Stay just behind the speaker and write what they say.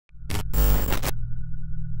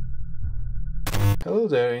Hello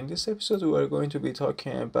there, in this episode we are going to be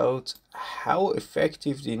talking about how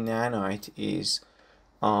effective the nanite is.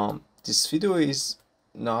 This video is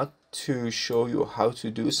not to show you how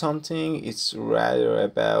to do something, it's rather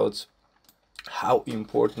about how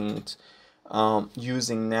important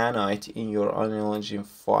using nanite in your Unreal Engine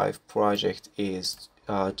 5 project is.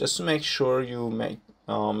 Just to make sure you make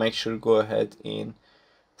sure go ahead in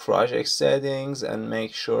project settings and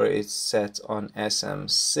make sure it's set on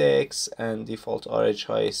SM6 and default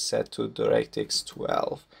RHI is set to DirectX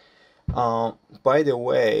 12. By the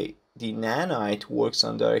way, the Nanite works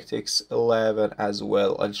on DirectX 11 as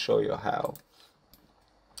well. I'll show you how.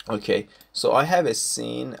 Okay, so I have a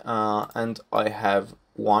scene and I have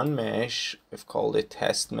one mesh. I've called it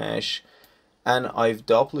test mesh, and I've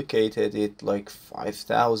duplicated it like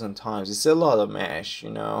 5,000 times. It's a lot of mesh, you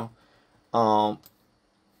know.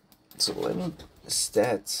 So let me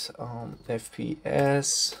stat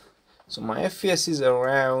FPS. So my FPS is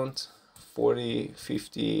around 40,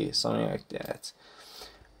 50, something like that.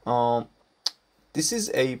 This is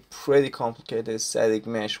a pretty complicated static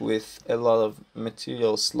mesh with a lot of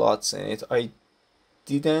material slots in it. I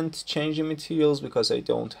didn't change the materials because I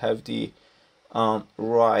don't have the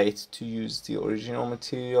right to use the original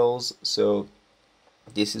materials, so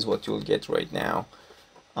this is what you'll get right now.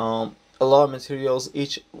 A lot of materials,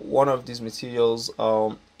 each one of these materials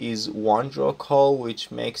is one draw call,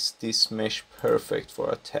 which makes this mesh perfect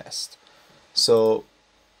for a test. So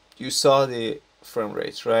you saw the frame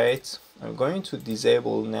rate, right? I'm going to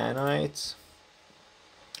disable nanite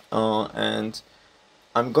and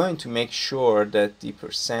I'm going to make sure that the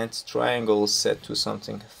percent triangle is set to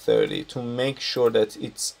something 30 to make sure that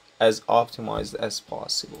it's as optimized as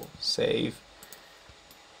possible. Save.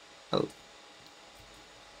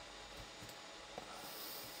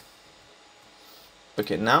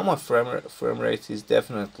 Okay, now my frame rate is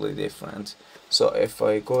definitely different. So if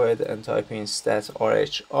I go ahead and type in stat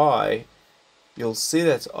RHI, you'll see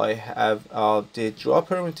that I have the draw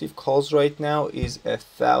primitive calls right now is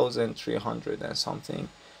 1,300 and something.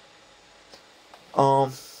 I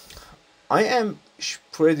am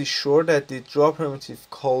pretty sure that the draw primitive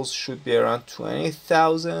calls should be around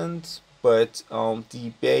 20,000. But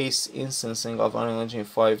the base instancing of Unreal Engine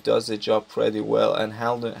 5 does the job pretty well and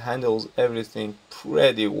handles everything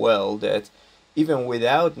pretty well, that even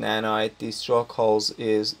without Nanite, the draw calls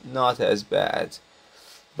is not as bad.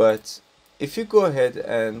 But if you go ahead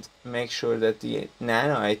and make sure that the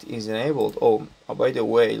Nanite is enabled, oh, by the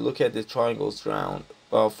way, look at the triangles around,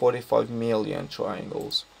 45 million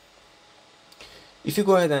triangles. If you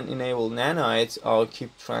go ahead and enable Nanite, I'll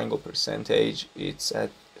keep triangle percentage, it's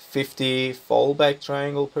at 50, fallback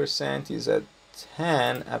triangle percent is at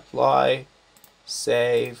 10, apply,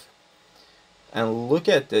 save, and look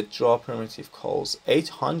at the draw primitive calls,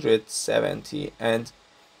 870, and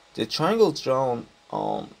the triangle drawn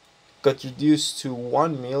got reduced to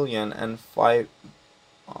 1,000,005.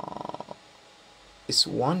 It's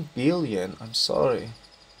 1 billion, I'm sorry.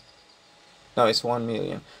 No, it's 1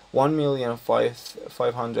 million.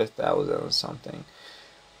 1,500,000 or something.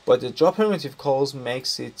 But the draw primitive calls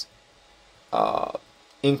makes it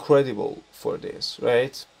incredible for this,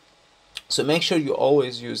 right? So make sure you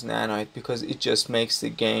always use Nanite because it just makes the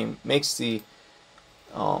game, makes the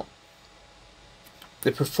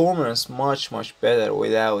performance much better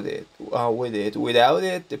without it. Without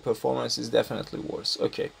it, the performance is definitely worse.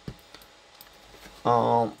 Okay.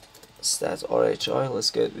 Stat RHI, let's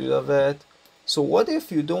get rid of it. So what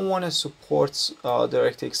if you don't want to support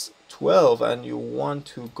DirectX 12 and you want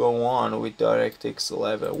to go on with DirectX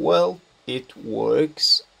 11? Well, it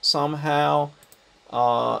works somehow.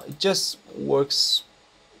 It just works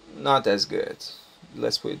not as good.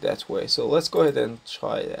 Let's put it that way. So let's go ahead and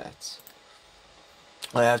try that.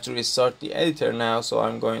 I have to restart the editor now, so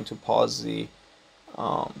I'm going to pause the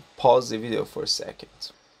video for a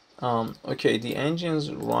second. Okay, the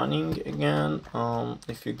engine's running again.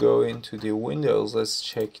 If you go into the Windows, let's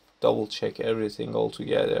double check everything all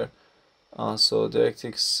together. So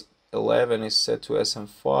DirectX 11 is set to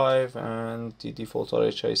SM5 and the default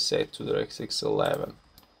RHI is set to DirectX 11.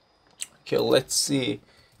 Okay, let's see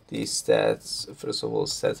the stats. First of all,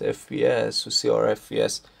 stat FPS to see our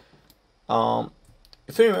FPS.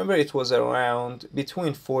 If you remember, it was around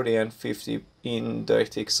between 40 and 50 in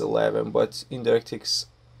DirectX 11, but in DirectX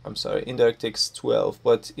 12,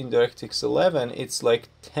 but in DirectX 11 it's like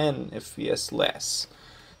 10 FPS less.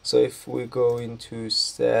 So if we go into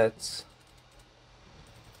stat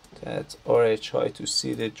RHI to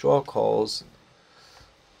see the draw calls,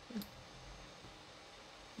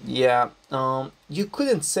 yeah, you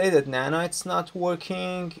couldn't say that Nanite's not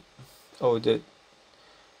working. Oh,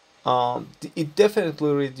 It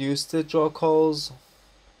definitely reduced the draw calls,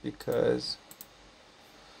 because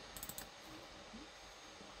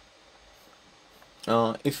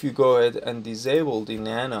if you go ahead and disable the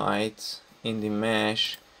nanite in the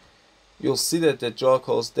mesh, you'll see that the draw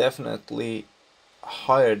calls definitely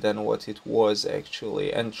higher than what it was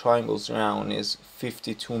actually, and triangles round is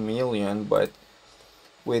 52 million, but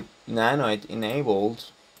with nanite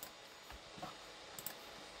enabled,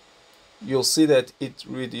 you'll see that it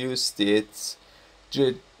reduced it,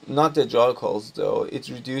 not the draw calls though, it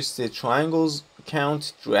reduced the triangles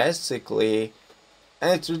count drastically,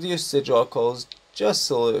 and it reduced the draw calls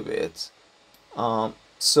just a little bit.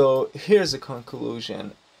 So here's a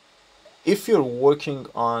conclusion. If you're working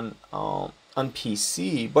on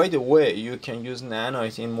PC, by the way, you can use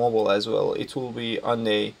Nanite in mobile as well. It will be on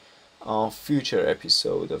a future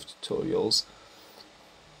episode of tutorials.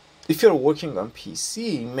 If you're working on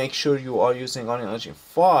PC, make sure you are using Unreal Engine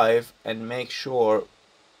 5, and make sure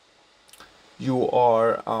you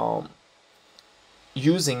are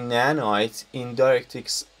using Nanite in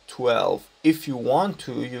DirectX 12. If you want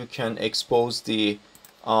to, you can expose the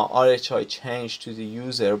RHI change to the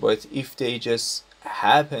user, but if they just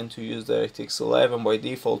happen to use DirectX 11 by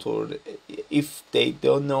default, or if they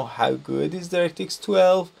don't know how good is DirectX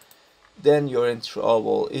 12, then you're in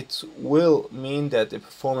trouble. It will mean that the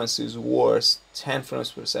performance is worse. 10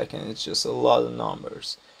 frames per second, it's just a lot of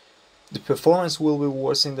numbers. The performance will be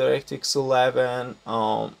worse in DirectX 11,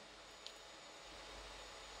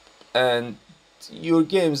 and your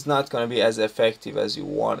game is not going to be as effective as you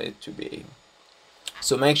want it to be.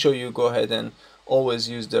 So make sure you go ahead and always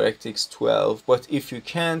use DirectX 12, but if you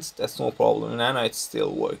can't, that's no problem. Nanite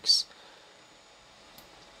still works.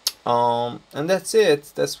 And that's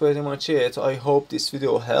it. That's pretty much it. I hope this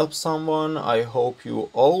video helps someone. I hope you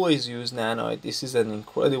always use Nanite. This is an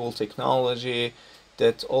incredible technology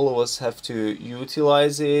that all of us have to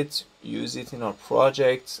utilize it, use it in our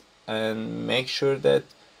project, and make sure that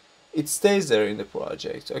it stays there in the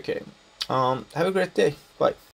project. Okay. Have a great day. Bye.